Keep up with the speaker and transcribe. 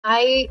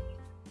I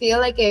feel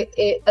like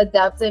it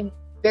adapted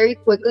very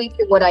quickly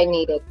to what I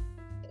needed,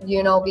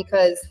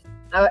 because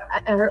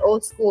at her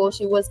old school,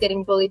 she was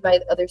getting bullied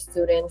by other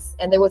students,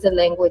 and there was a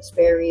language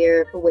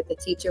barrier with the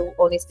teacher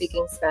only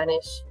speaking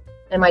Spanish.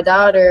 And my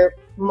daughter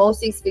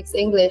mostly speaks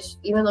English,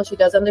 even though she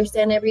does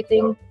understand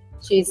everything,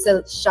 she's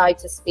still shy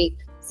to speak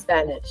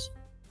Spanish.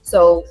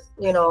 So,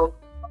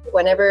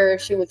 whenever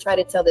she would try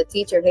to tell the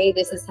teacher, hey,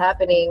 this is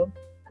happening,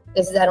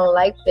 I don't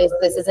like this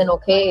isn't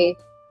okay,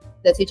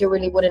 the teacher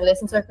really wouldn't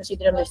listen to her because she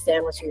didn't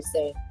understand what she was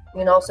saying.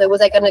 So it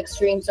was like an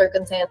extreme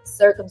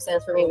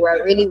circumstance for me where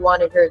I really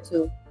wanted her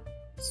to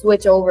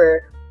switch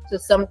over to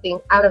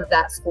something out of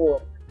that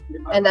school.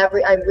 And that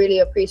I really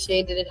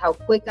appreciated it, how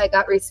quick I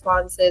got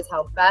responses,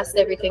 how fast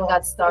everything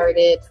got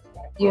started.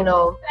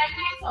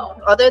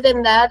 Other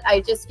than that,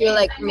 I just feel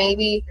like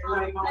maybe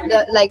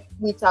like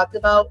we talked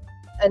about,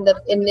 and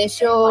the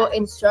initial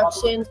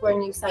instructions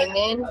when you sign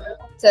in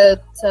to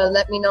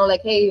let me know,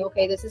 like, hey,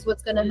 okay, this is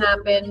what's going to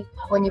happen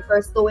when you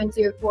first go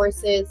into your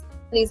courses.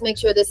 Please make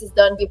sure this is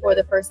done before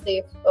the first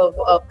day of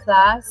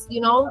class.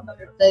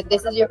 Like,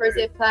 this is your first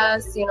day of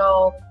class.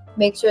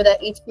 Make sure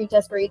that each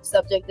pretest for each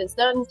subject is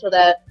done so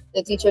that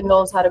the teacher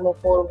knows how to move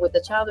forward with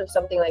the child or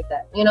something like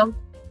that.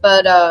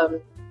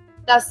 But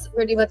that's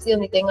pretty much the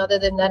only thing. Other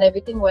than that,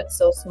 everything went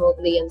so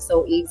smoothly and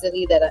so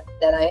easily that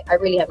I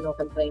really have no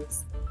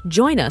complaints.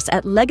 Join us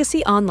at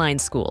Legacy Online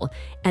School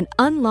and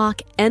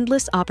unlock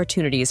endless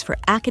opportunities for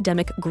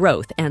academic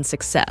growth and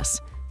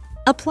success.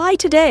 Apply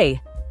today